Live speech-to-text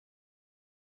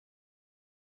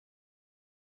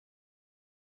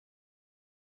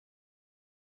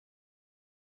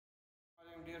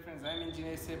dear friends, I'm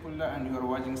Engineer Saifullah and you are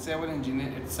watching Civil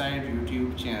Engineer Inside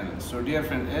YouTube channel. So dear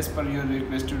friends, as per your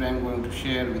request today I'm going to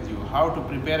share with you how to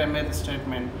prepare a method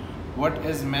statement. What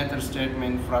is method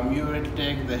statement? From you will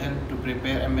take the help to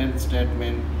prepare a method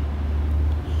statement.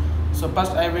 So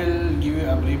first I will give you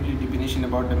a brief definition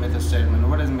about the method statement.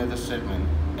 What is method statement?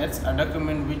 It's a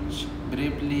document which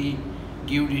briefly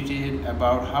give detail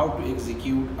about how to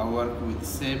execute a work with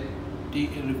safety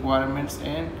requirements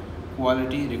and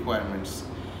quality requirements.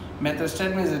 Method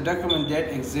statement is a document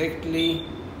that exactly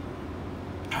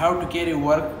how to carry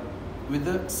work with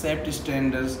the safety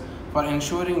standards for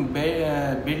ensuring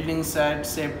building site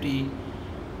safety,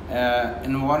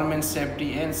 environment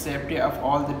safety and safety of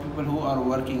all the people who are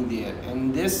working there.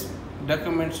 In this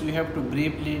documents we have to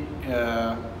briefly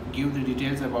give the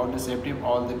details about the safety of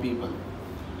all the people.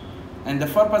 And the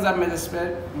purpose of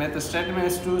method statement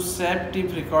is to safety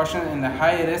precaution in a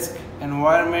high risk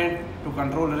environment to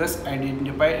control risk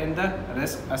identified in the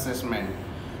risk assessment.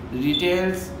 The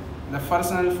details, the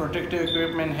personal protective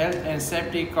equipment, health and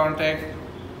safety contact,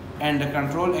 and the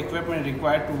control equipment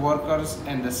required to workers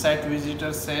and the site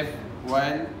visitors safe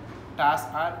while tasks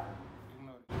are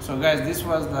ignored. So guys, this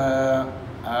was the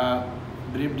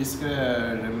brief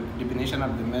definition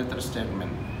of the method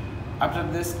statement. After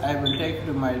this, I will take you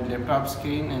to my laptop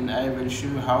screen and I will show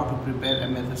you how to prepare a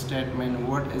method statement,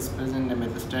 what is present in the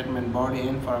method statement body,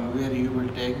 and from where you will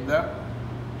take the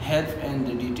help and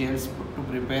the details to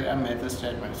prepare a method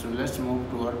statement. So let's move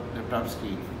to our laptop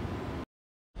screen.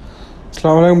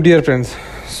 Assalamu alaikum dear friends.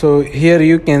 So here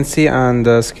you can see on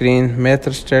the screen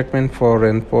method statement for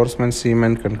reinforcement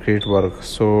cement concrete work.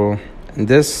 So in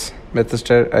this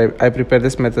method I prepare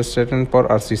this method statement for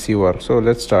RCC work. So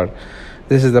let's start.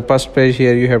 This is the first page.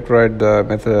 Here you have to write the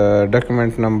method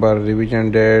document number,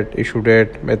 revision date, issue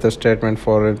date, method statement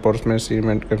for reinforcement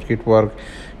cement concrete work,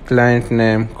 client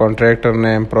name, contractor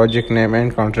name, project name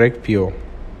and contract PO.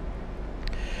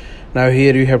 Now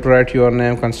here you have to write your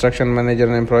name, construction manager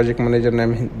name, project manager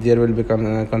name. There will be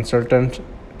consultant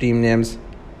team names.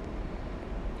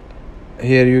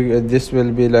 Here this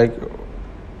will be like,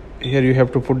 here you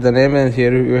have to put the name and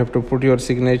here you have to put your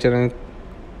signature and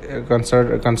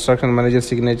construction manager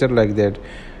signature like that.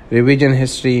 Revision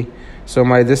history. So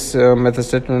this method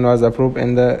statement was approved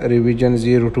in the revision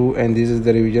 02 and this is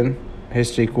the revision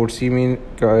history. qaqc mean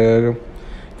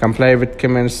comply with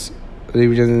comments.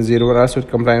 Revision 01 also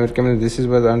comply with comments. This is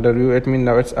was under review. It means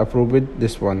now it's approved with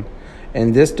this one.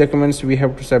 In this documents we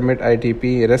have to submit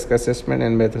ITP, risk assessment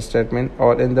and method statement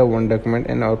all in the one document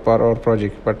in our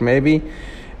project. But maybe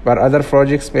for other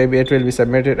projects, maybe it will be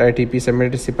submitted ITP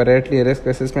submitted separately, risk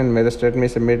assessment method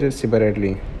statement submitted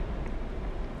separately.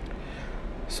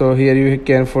 So here you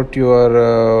can put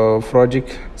your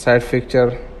project site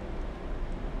fixture.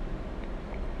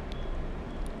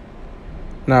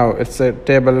 Now it's a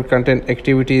table content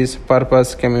activities,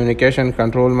 purpose, communication,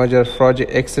 control measure,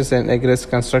 project access and egress,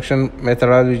 construction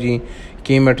methodology,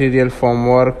 key material,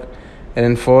 formwork,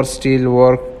 reinforced steel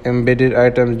work, embedded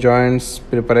items, joints,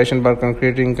 preparation for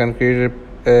concreting, concrete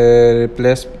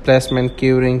placement,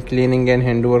 curing, cleaning and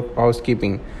handwork,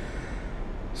 housekeeping.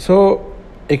 So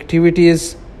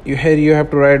activities, here you have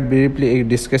to write briefly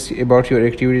discuss about your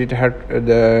activity,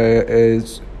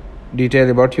 detail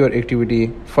about your activity.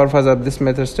 Purpose of this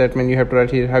method statement you have to write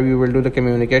here how you will do the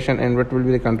communication and what will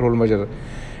be the control measure.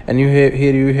 And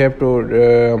here you have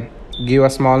to give a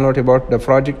small note about the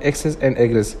project access and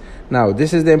egress. Now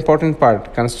this is the important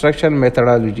part, construction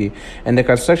methodology. And the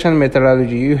construction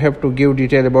methodology you have to give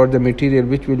detail about the material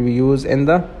which will be used in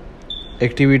the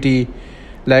activity,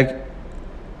 like,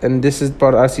 and this is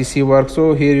for RCC work.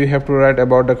 So here you have to write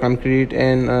about the concrete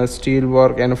and steel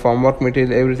work and formwork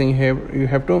material, everything you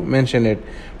have to mention it.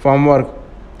 Formwork,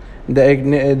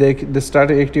 the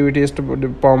starting activity is to the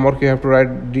formwork. You have to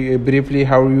write briefly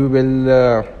how you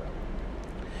will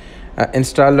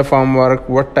install the formwork,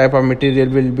 what type of material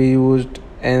will be used,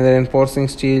 and the reinforcing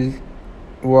steel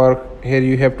work. Here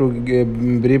you have to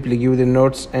briefly give the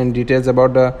notes and details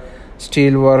about the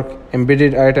steel work.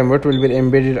 Embedded item, what will be the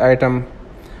embedded item.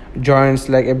 Joints,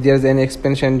 like if there's any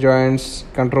expansion joints,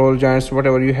 control joints,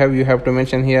 whatever you have to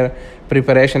mention here.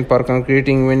 Preparation for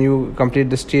concreting, when you complete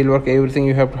the steel work, everything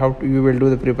you have how you will do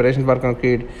the preparation for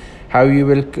concrete, how you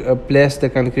will place the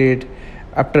concrete.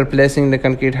 After placing the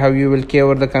concrete, how you will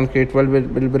cover the concrete, what will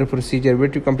be the procedure. Where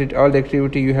to complete all the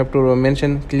activity you have to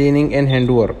mention. Cleaning and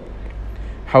handwork,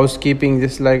 housekeeping,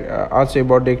 this like also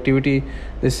about the activity.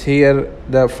 This here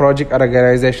the project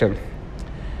organization.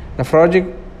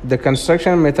 The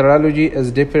construction methodology is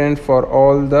different for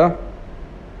all the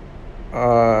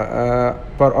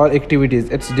for all activities.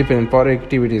 It's different for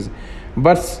activities,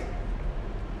 but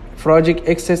project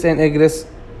access and egress,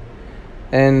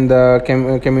 and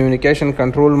communication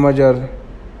control measure,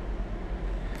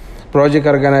 project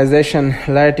organization,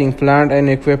 lighting, plant and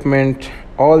equipment.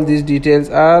 All these details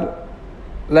are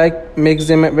like makes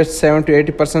them with 7 to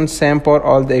 80% same for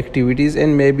all the activities,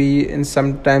 and maybe in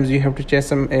sometimes you have to change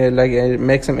some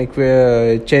make some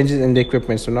changes in the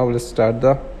equipment. So now let's start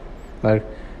the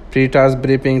pre-task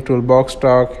briefing, toolbox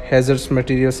talk, hazardous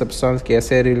material substance,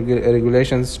 KSA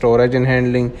regulations, storage and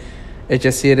handling,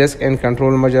 HSC risk and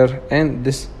control measure, and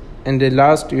the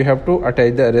last you have to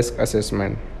attach the risk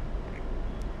assessment.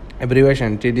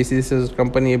 Abbreviation TDC, this is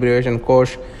company abbreviation.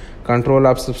 COSH, control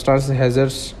of substance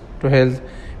hazards to health.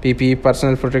 PPE,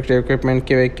 personal protective equipment.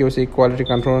 qaqc, quality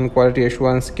control and quality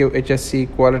assurance.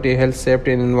 QHSC, quality, health,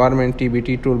 safety and environment.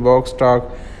 TBT, toolbox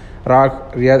talk. RAC,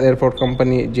 Riyadh Airport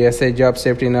Company. JSA, job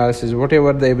safety analysis.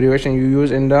 Whatever the abbreviation you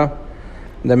use in the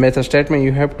method statement,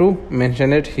 you have to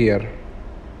mention it here.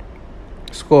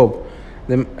 Scope,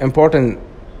 the important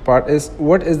part is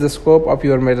what is the scope of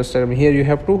your method statement. Here you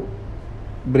have to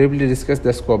briefly discuss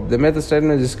the scope. The method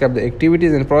statement describes the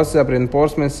activities and process of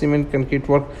reinforcement cement concrete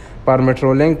work per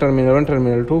metro link terminal 1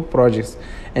 terminal 2 projects.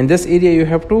 In this area you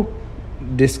have to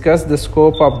discuss the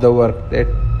scope of the work, that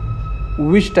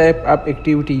which type of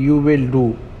activity you will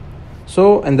do.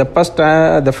 So in the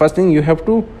first thing you have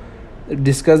to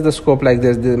discuss the scope like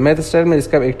this. The method statement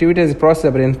describes activities and process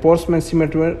of reinforcement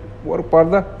cement work per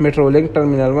the metro link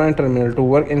terminal 1 and terminal 2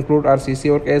 work include RCC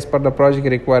work as per the project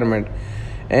requirement,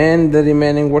 and the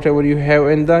remaining whatever you have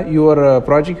in your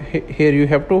project, here you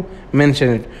have to mention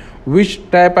it. Which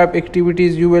type of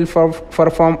activities you will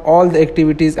perform. All the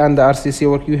activities and the RCC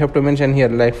work you have to mention here,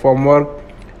 like form work,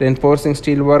 reinforcing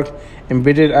steel work,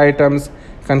 embedded items,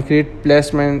 concrete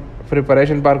placement,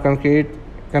 preparation for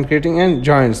concreting and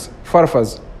joints.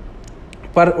 Purpose.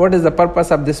 What is the purpose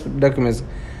of this document?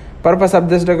 Purpose of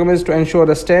this document is to ensure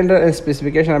the standard and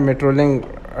specification of metro link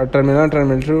terminal 1,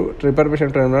 terminal 2,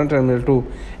 preparation terminal 1, terminal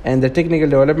 2, and the technical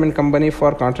development company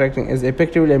for contracting is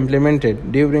effectively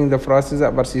implemented during the process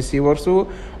of RCC work. So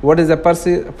what is the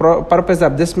purpose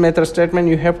of this method statement?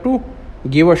 You have to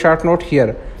give a short note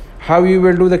here. How you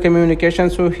will do the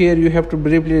communication? So here you have to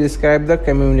briefly describe the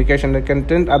communication. The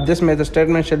content of this method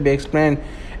statement shall be explained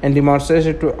and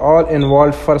demonstrated to all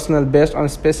involved personnel based on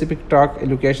specific task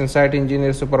allocation. Site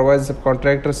engineer, supervisor,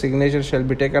 subcontractor signature shall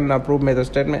be taken and approved method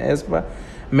statement as per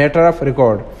matter of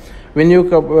record. When you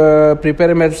prepare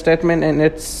a method statement and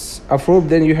it's approved,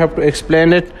 then you have to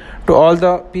explain it to all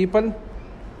the people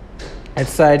at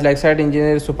site, like site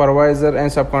engineer, supervisor and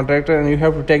subcontractor, and you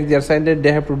have to take their sign that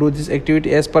they have to do this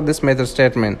activity as per this method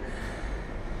statement.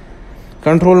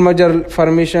 Control measure,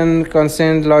 permission,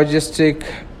 consent, logistic,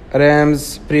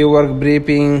 RAMs, pre-work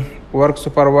briefing, work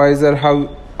supervisor,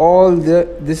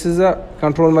 this is a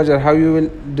control measure. How you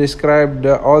will describe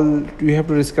you have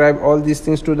to describe all these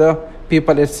things to the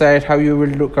people at site. How you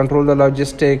will control the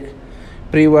logistic,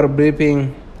 pre-work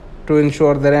briefing to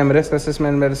ensure the RAM risk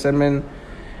assessment, measurement,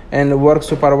 and work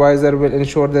supervisor will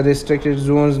ensure the restricted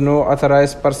zones, no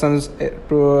authorized persons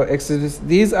to access.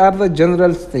 These are the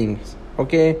general things.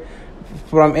 Okay,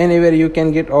 from anywhere you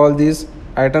can get all these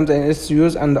items, and it's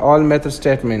used on all method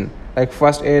statement, like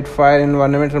first aid, fire,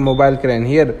 environmental, mobile crane.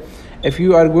 Here if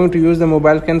you are going to use the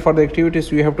mobile crane for the activities,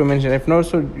 you have to mention. If not,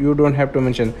 so you don't have to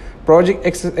mention. Project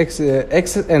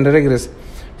access and regress,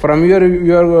 from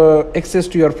your access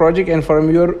to your project, and from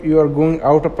you are going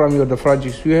out from the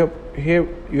projects, you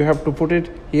have to put it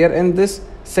here in this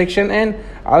section. And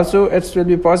also it will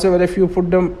be possible if you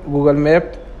put the Google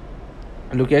map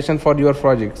location for your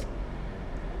projects.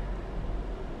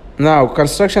 Now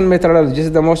construction methodology, this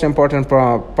is the most important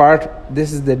part.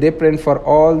 This is the different for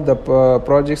all the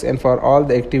projects and for all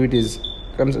the activities.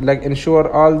 Like ensure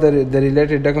all the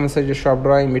related documents such as shop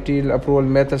drawing, material approval,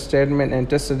 method statement and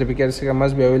test certificates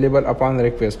must be available upon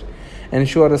request.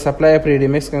 Ensure the supply of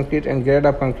ready-mix concrete and grade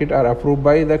of concrete are approved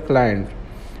by the client.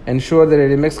 Ensure the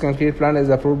ready-mix concrete plan is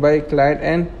approved by client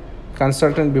and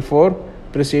consultant before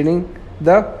proceeding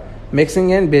the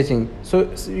mixing and batching. So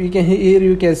you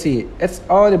can see it's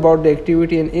all about the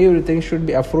activity, and everything should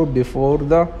be approved before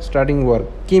the starting work.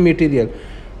 Key material,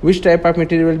 which type of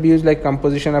material will be used, like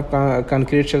composition of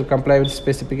concrete shall comply with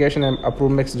specification and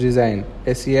approved mix design,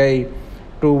 SCI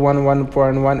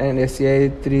 211.1 and SCI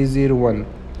 301.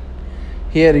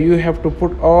 Here you have to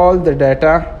put all the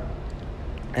data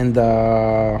and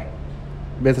the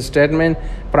method statement.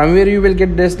 From where you will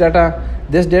get this data?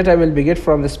 This data will be get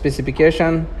from the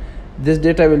specification. This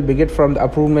data will be get from the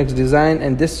approved mix design,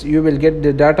 and this you will get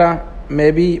the data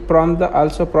maybe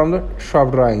also from the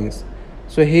shop drawings.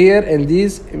 So here in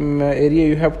this area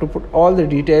you have to put all the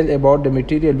details about the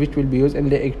material which will be used and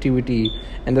the activity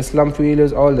and the slump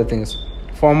failures, all the things.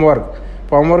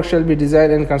 Formwork shall be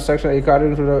designed and construction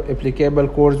according to the applicable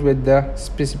codes with the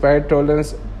specified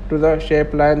tolerance to the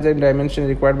shape, lines and dimensions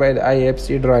required by the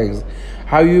IFC drawings.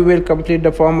 How you will complete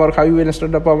the formwork, how you will install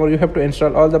the formwork, you have to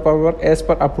install all the formwork as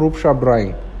per approved shop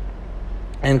drawing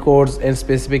and codes and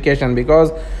specification,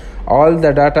 because all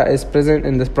the data is present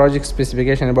in the project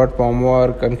specification about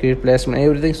formwork, concrete placement,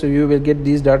 everything. So you will get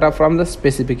these data from the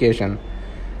specification.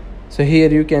 So here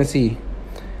you can see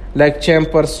like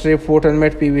chamfer strip, foot and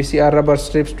mat PVC or rubber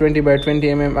strips 20 by 20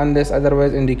 mm unless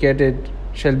otherwise indicated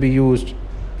shall be used.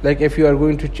 Like if you are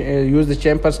going to use the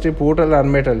chamfer strip, wood or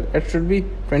metal, it should be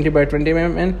 20 by 20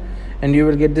 mm, and you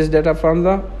will get this data from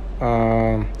the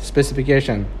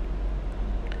specification.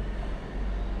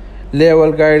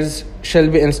 Level guides shall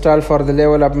be installed for the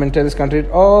level of maintenance concrete.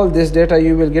 All this data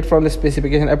you will get from the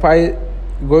specification. If I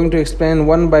going to explain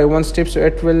one by one step, so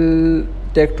it will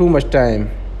take too much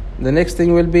time. The next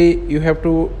thing will be you have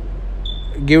to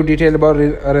give detail about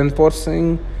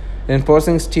reinforcing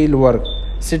steel work.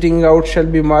 Sitting out shall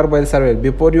be marked by the surveyor.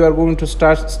 Before you are going to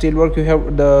start steel work, you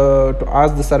have to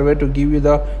ask the surveyor to give you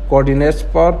the coordinates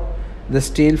for the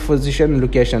steel position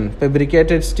location.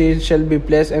 Fabricated steel shall be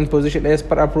placed and positioned as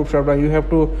per approved shop drawing. You have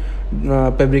to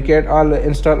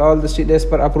install all the steel as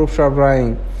per approved shop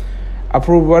drawing.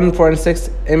 Approved 1.6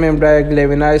 mm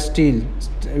galvanized steel,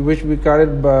 which we call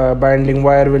it binding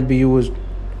wire, will be used.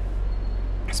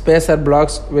 Spacer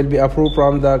blocks will be approved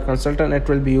from the consultant. It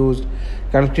will be used.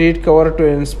 Concrete cover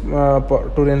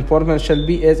to reinforcement shall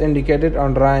be as indicated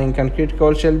on drawing. Concrete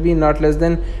cover shall be not less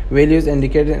than values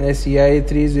indicated in SCI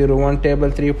 301 table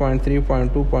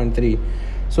 3.3.2.3.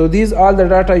 So these are the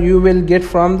data you will get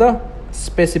from the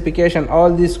specification.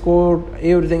 All this code,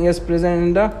 everything is present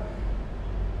in the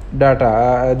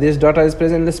data. This data is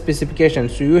present in the specification.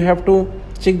 So you have to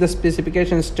check the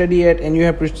specification, study it, and you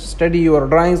have to study your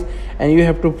drawings, and you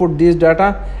have to put this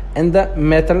data in the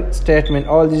method statement.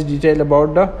 All this detail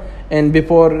about the, and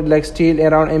before like steel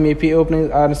around MEP openings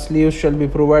or sleeves shall be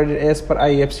provided as per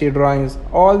IFC drawings.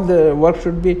 All the work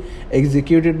should be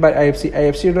executed by IFC.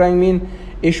 IFC drawing mean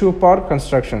issue for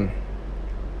construction.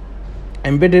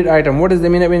 Embedded item. What is the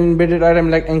meaning of embedded item?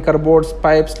 Like anchor boards,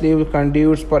 pipes, sleeves,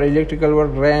 conduits for electrical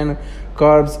work, drain,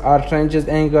 curbs or trench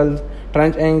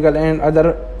angle and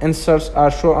other inserts are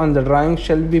shown on the drawing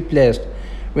shall be placed.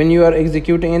 When you are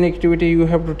executing any activity, you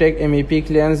have to take MEP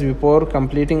clearance before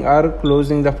completing or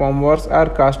closing the formworks or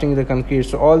casting the concrete.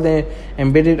 So all the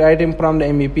embedded item from the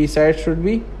MEP side should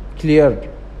be cleared.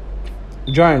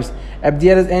 Joints. If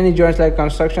there is any joints like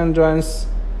construction joints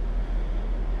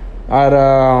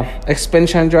or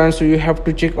expansion joints, so you have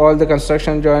to check all the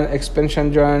construction joints,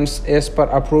 expansion joints as per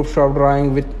approved shop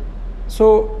drawing.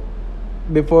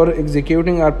 Before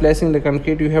executing or placing the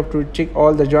concrete, you have to check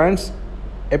all the joints.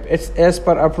 If it's as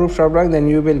per approved shop drawing, then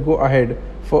you will go ahead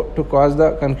to cause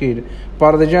the concrete.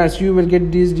 For the joints, you will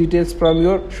get these details from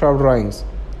your shop drawings.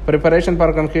 Preparation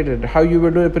for concrete. How you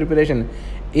will do the preparation?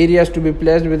 Areas to be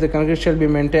placed with the concrete shall be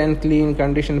maintained clean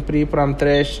condition, free from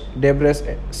trash,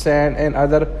 debris, sand and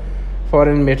other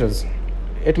foreign matters.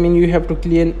 It means you have to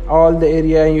clean all the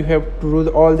area, and you have to do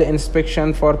all the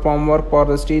inspection for formwork, for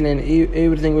the steel, and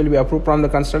everything will be approved from the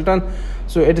consultant.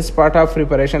 So it is part of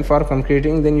preparation for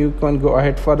concreting. Then you can go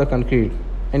ahead for the concrete,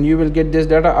 and you will get this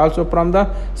data also from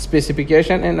the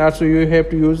specification, and also you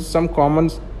have to use some common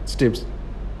steps.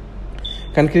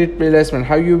 Concrete placement.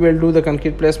 How you will do the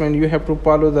concrete placement? You have to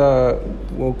follow the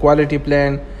quality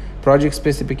plan, project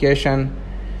specification,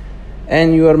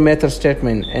 and your method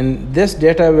statement. And this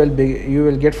data you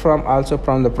will get also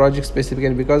from the project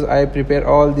specification, because I prepare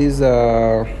all these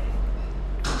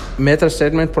method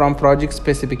statement from project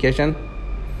specification.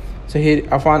 So here,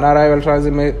 upon arrival,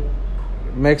 transit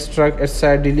makes truck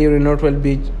aside delivery note will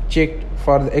be checked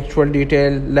for the actual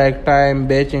detail like time,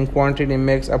 batching, quantity,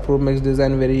 mix, approved mix,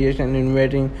 design variation,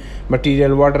 innovating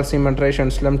material, water, cement ration,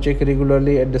 slump check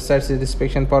regularly at the site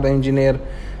inspection for the engineer.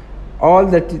 All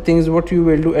the things what you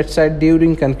will do at site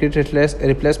during concrete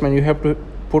replacement, you have to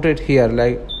put it here,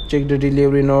 like check the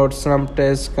delivery notes, slump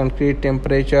test, concrete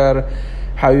temperature,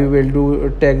 how you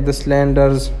will take the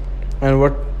cylinders,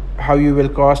 and how you will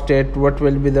cost it, what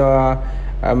will be the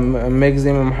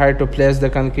maximum height to place the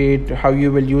concrete, how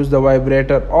you will use the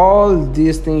vibrator. All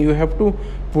these things you have to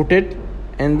put it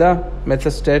in the method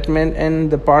statement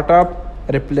and the part of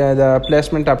the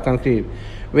placement of concrete.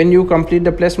 When you complete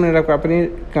the placement of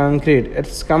concrete,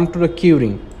 it's come to the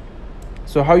curing.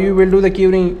 So how you will do the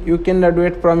curing? You cannot do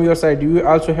it from your side. You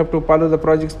also have to follow the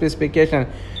project specification.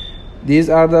 These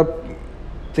are the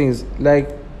things like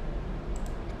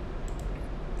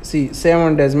see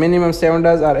 7 days, minimum 7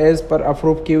 days are as per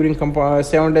approved curing compound.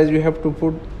 7 days you have to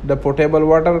put the potable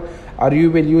water, or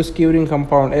you will use curing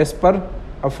compound as per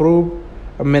approved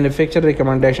manufacturer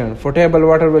recommendation. Potable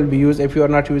water will be used if you are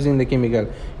not using the chemical.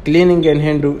 Cleaning and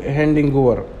handing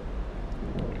over.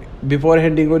 Before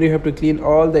handing over, you have to clean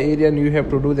all the area and you have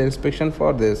to do the inspection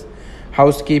for this.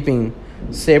 Housekeeping.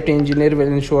 Safety engineer will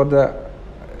ensure the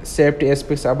safety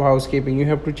aspects of housekeeping. You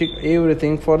have to check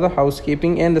everything for the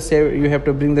housekeeping, and you have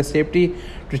to bring the safety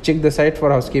to check the site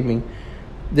for housekeeping.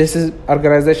 This is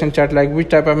organization chart, like which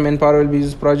type of manpower will be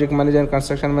used: project manager,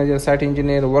 construction manager, site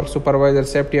engineer, work supervisor,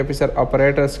 safety officer,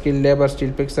 operator, skilled labor,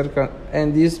 steel fixer,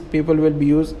 and these people will be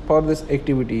used for this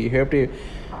activity. You have to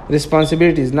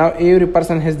responsibilities. Now every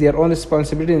person has their own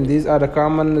responsibility, and these are the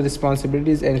common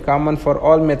responsibilities and common for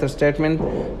all method statement.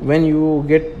 When you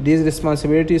get these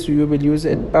responsibilities, you will use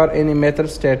it or any method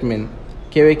statement.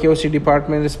 qaqc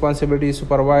department responsibility: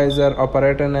 supervisor,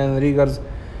 operator and riggers,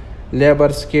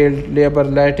 labor, skilled labor,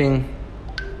 lighting.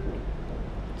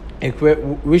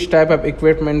 Which type of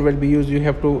equipment will be used, you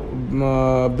have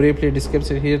to briefly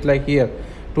discuss it here, like here: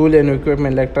 tool and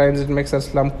equipment like transit mixer,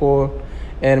 slump core,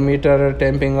 air meter,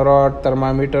 tamping rod,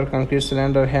 thermometer, concrete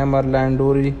cylinder, hammer, line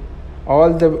dory.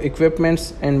 All the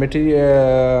equipments and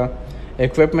material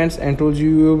equipments and tools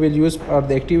you will use for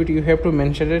the activity, you have to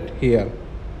mention it here.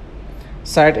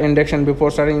 Site induction: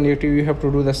 before starting the activity, you have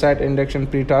to do the site induction.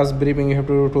 Pre-task briefing: you have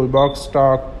to do toolbox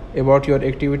talk about your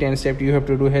activity and safety. You have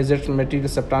to do hazard material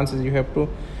substances. You have to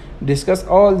discuss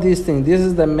all these things. This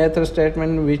is the method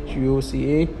statement which you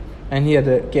see. And here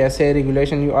the qaqc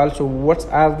regulation. You also, what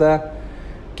are the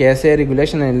qaqc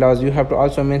regulation and laws, you have to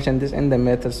also mention this in the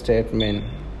method statement.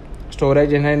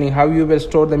 Storage and handling: how you will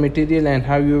store the material and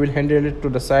how you will handle it to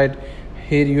the site.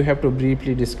 Here you have to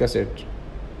briefly discuss it.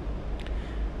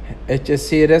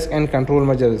 HSC risk and control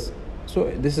measures.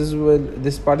 So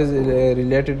this part is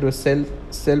related to self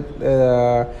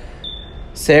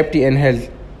safety and health.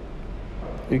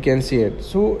 You can see it.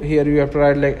 So here you have to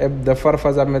write, like, if the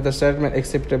purpose of method statement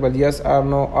acceptable, yes or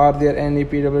no. Are there any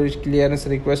PWH clearance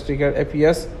request triggered? If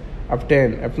yes,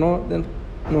 obtain. If no, then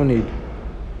no need.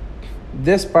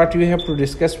 This part you have to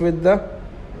discuss with the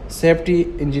safety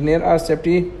engineer or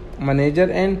safety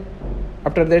manager, and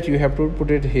after that you have to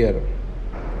put it here.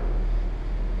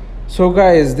 So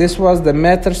guys, this was the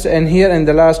methods, and here in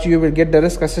the last you will get the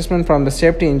risk assessment from the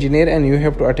safety engineer, and you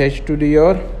have to attach to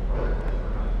your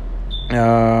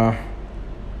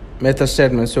method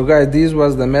statement. So guys, this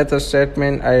was the method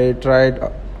statement. I tried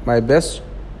my best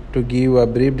to give a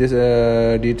brief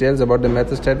details about the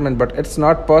method statement, but it's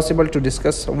not possible to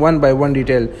discuss one by one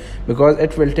detail because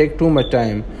it will take too much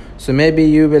time. So maybe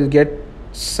you will get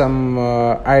some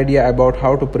idea about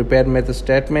how to prepare method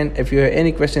statement. If you have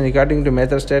any question regarding to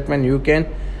method statement, you can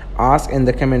ask in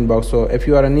the comment box. So if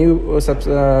you are a new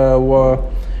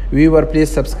viewer, please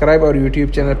subscribe our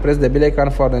YouTube channel, press the bell icon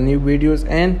for the new videos,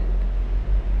 and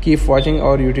keep watching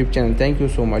our YouTube channel. Thank you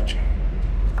so much.